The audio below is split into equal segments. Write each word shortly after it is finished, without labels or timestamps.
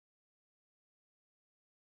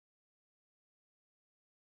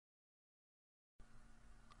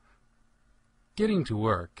Getting to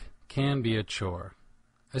work can be a chore,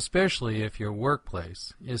 especially if your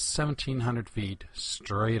workplace is 1,700 feet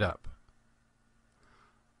straight up.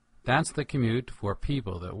 That's the commute for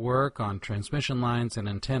people that work on transmission lines and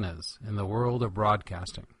antennas in the world of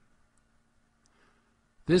broadcasting.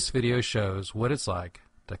 This video shows what it's like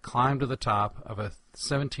to climb to the top of a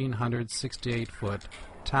 1,768-foot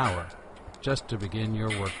tower just to begin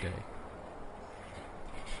your workday.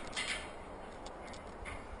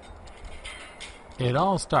 It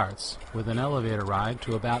all starts with an elevator ride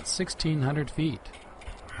to about 1,600 feet.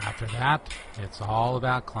 After that, it's all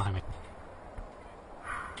about climbing.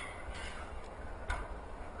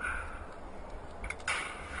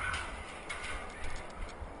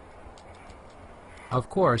 Of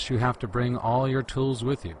course, you have to bring all your tools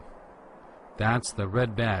with you. That's the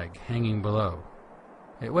red bag hanging below.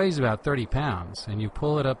 It weighs about 30 pounds, and you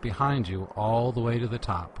pull it up behind you all the way to the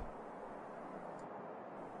top.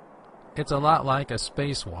 It's a lot like a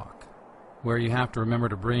spacewalk, where you have to remember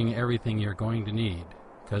to bring everything you're going to need,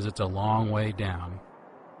 because it's a long way down.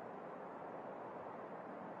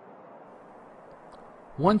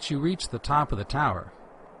 Once you reach the top of the tower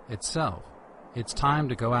itself, it's time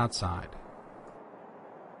to go outside.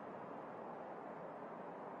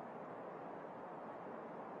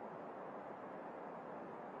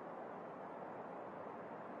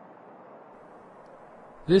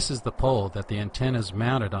 This is the pole that the antenna is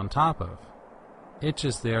mounted on top of. It's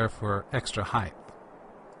just there for extra height.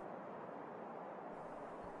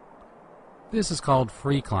 This is called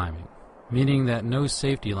free climbing, meaning that no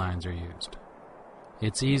safety lines are used.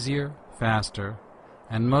 It's easier, faster,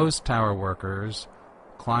 and most tower workers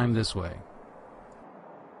climb this way.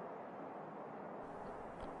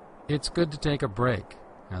 It's good to take a break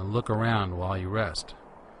and look around while you rest.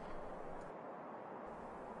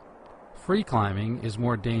 Free climbing is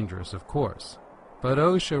more dangerous, of course, but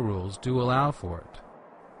OSHA rules do allow for it.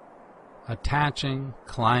 Attaching,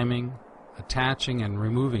 climbing, and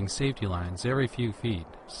removing safety lines every few feet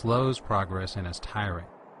slows progress and is tiring.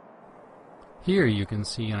 Here you can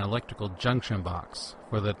see an electrical junction box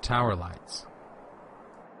for the tower lights.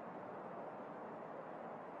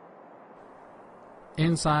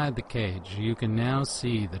 Inside the cage you can now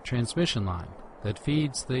see the transmission line that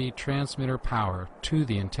feeds the transmitter power to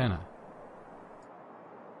the antenna.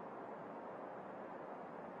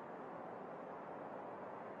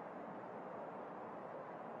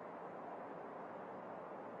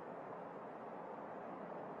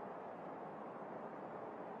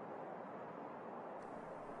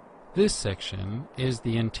 This section is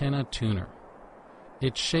the antenna tuner.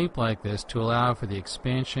 It's shaped like this to allow for the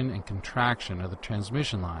expansion and contraction of the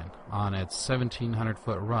transmission line on its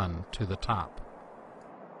 1,700-foot run to the top.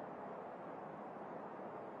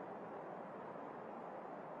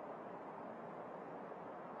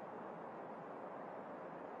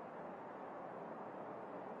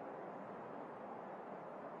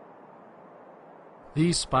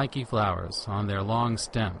 These spiky flowers on their long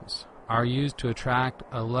stems are used to attract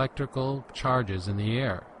electrical charges in the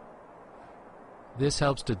air. This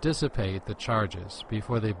helps to dissipate the charges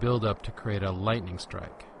before they build up to create a lightning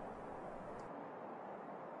strike.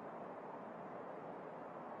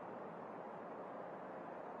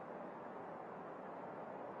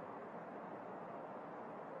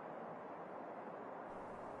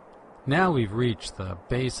 Now we've reached the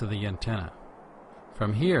base of the antenna.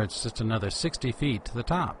 From here it's just another 60 feet to the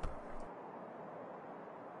top.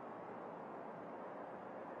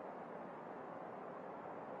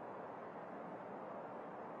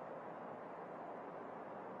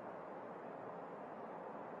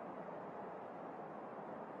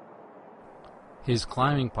 His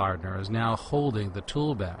climbing partner is now holding the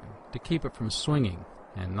tool bag to keep it from swinging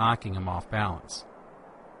and knocking him off balance.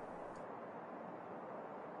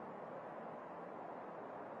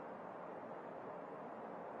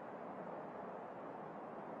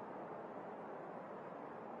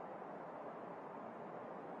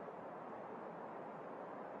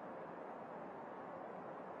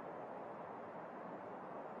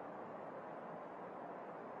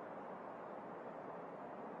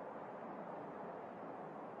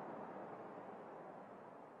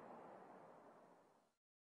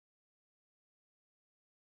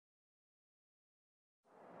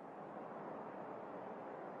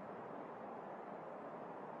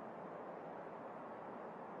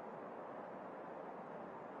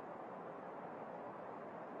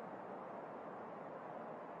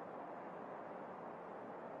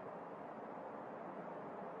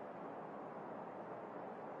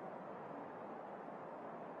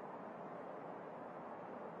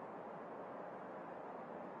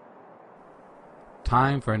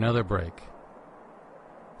 Time for another break.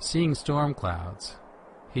 Seeing storm clouds,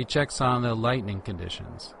 he checks on the lightning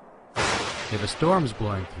conditions. If a storm's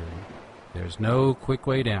blowing through, there's no quick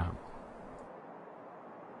way down.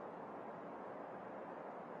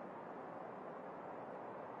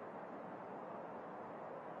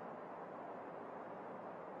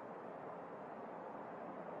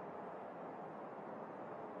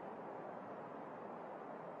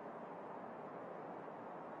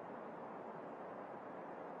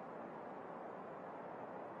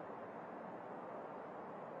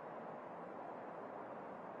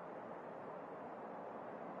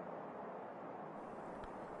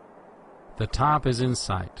 The top is in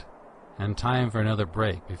sight, and time for another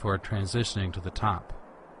break before transitioning to the top.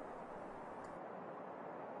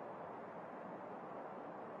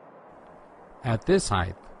 At this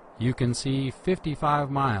height, you can see 55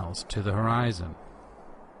 miles to the horizon.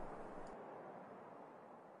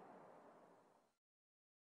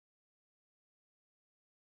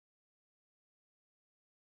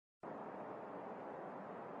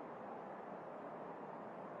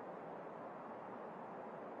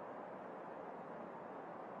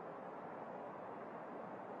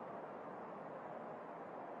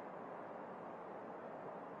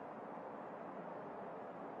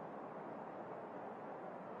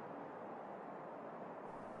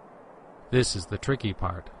 This is the tricky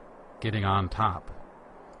part, getting on top.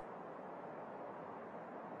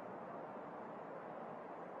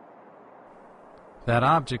 That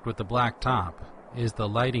object with the black top is the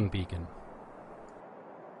lighting beacon.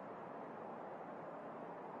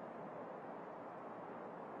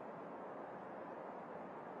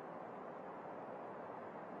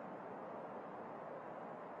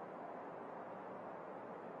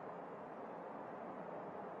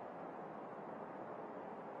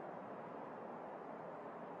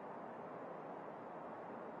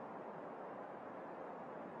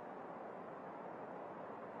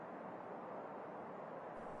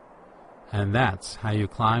 And that's how you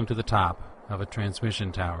climb to the top of a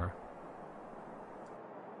transmission tower.